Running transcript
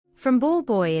From ball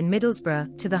boy in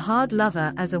Middlesbrough to the hard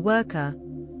lover as a worker,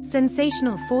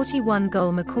 sensational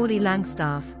 41-goal Macaulay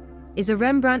Langstaff is a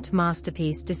Rembrandt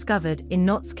masterpiece discovered in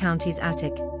Notts County's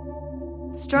attic.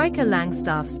 Striker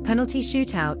Langstaff's penalty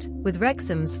shootout with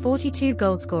Wrexham's 42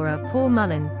 goalscorer Paul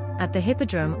Mullin at the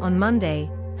Hippodrome on Monday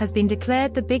has been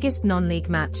declared the biggest non-league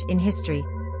match in history.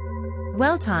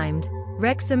 Well-timed,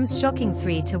 Wrexham's shocking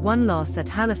 3-1 loss at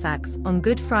Halifax on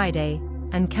Good Friday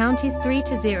and County's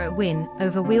 3-0 win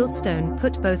over Wealdstone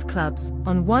put both clubs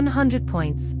on 100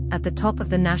 points at the top of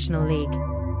the National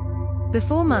League.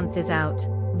 Before month is out,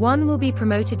 one will be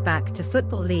promoted back to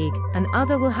Football League and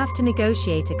other will have to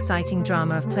negotiate exciting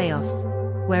drama of playoffs,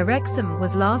 where Wrexham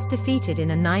was last defeated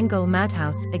in a 9-goal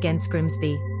madhouse against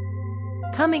Grimsby.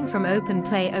 Coming from open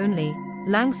play only,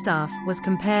 Langstaff was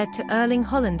compared to Erling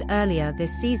Haaland earlier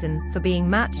this season for being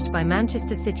matched by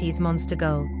Manchester City's monster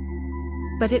goal.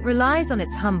 But it relies on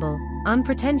its humble,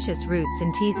 unpretentious roots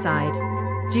in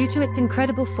Teesside, due to its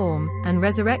incredible form and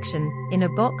resurrection in a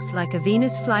box like a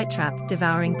Venus flytrap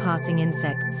devouring passing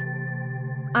insects.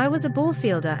 I was a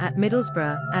ballfielder at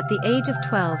Middlesbrough at the age of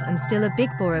 12 and still a big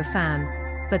Boro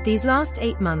fan, but these last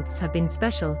 8 months have been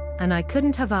special, and I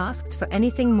couldn't have asked for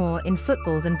anything more in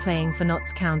football than playing for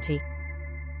Notts County.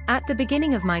 At the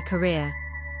beginning of my career,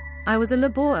 I was a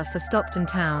laborer for Stockton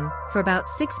Town for about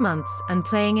 6 months and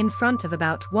playing in front of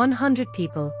about 100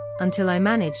 people until I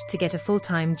managed to get a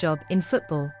full-time job in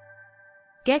football.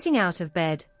 Getting out of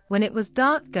bed when it was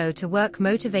dark go to work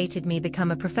motivated me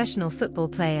become a professional football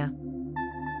player.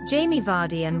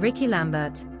 Vardy and Rickie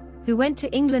Lambert, who went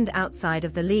to England outside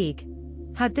of the league,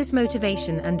 had this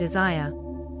motivation and desire,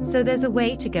 so there's a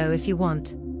way to go if you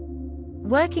want.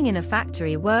 Working in a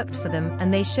factory worked for them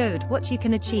and they showed what you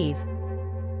can achieve.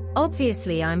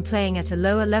 Obviously I'm playing at a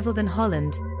lower level than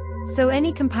Haaland, so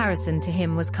any comparison to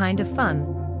him was kind of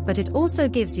fun, but it also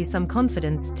gives you some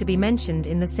confidence to be mentioned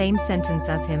in the same sentence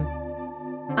as him.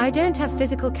 I don't have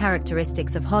physical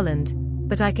characteristics of Haaland,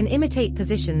 but I can imitate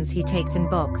positions he takes in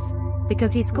box,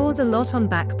 because he scores a lot on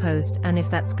back post, and if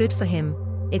that's good for him,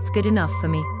 it's good enough for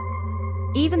me.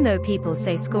 Even though people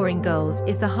say scoring goals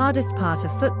is the hardest part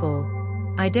of football,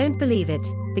 I don't believe it,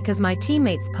 because my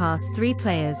teammates pass 3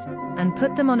 players and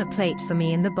put them on a plate for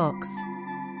me in the box.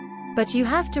 But you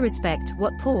have to respect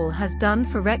what Paul has done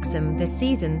for Wrexham this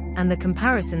season, and the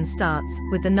comparison starts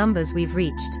with the numbers we've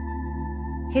reached.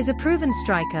 He's a proven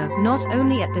striker not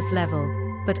only at this level,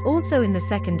 but also in the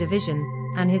 2nd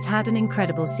division, and he's had an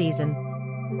incredible season.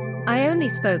 I only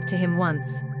spoke to him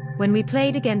once, when we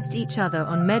played against each other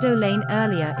on Meadow Lane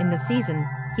earlier in the season.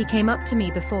 He came up to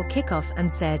me before kickoff and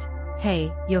said,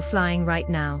 "Hey, you're flying right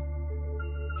now."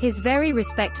 He's very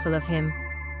respectful of him.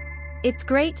 It's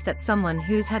great that someone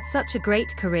who's had such a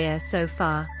great career so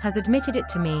far has admitted it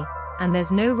to me, and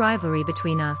there's no rivalry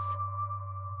between us.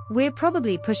 We're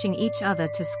probably pushing each other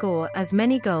to score as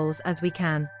many goals as we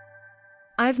can.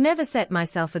 I've never set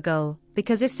myself a goal,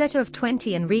 because if set of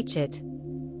 20 and reach it,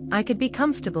 I could be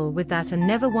comfortable with that and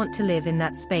never want to live in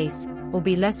that space, or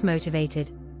be less motivated.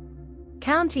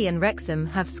 County and Wrexham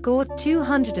have scored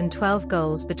 212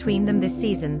 goals between them this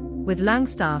season, with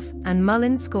Langstaff and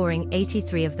Mullin scoring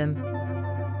 83 of them.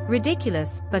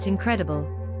 Ridiculous, but incredible.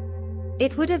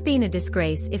 It would have been a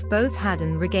disgrace if both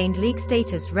hadn't regained league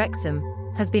status. Wrexham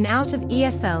has been out of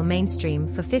EFL mainstream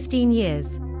for 15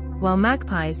 years, while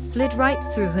Magpies slid right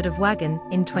through hood of wagon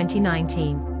in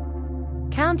 2019.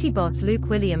 County boss Luke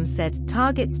Williams said,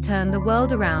 "Targets turn the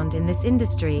world around in this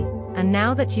industry, and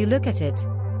now that you look at it,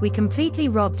 we completely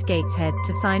robbed Gateshead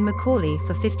to sign Macaulay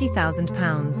for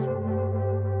 £50,000.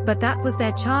 But that was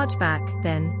their charge back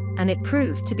then, and it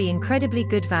proved to be incredibly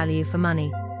good value for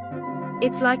money.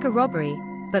 It's like a robbery,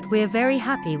 but we're very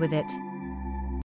happy with it."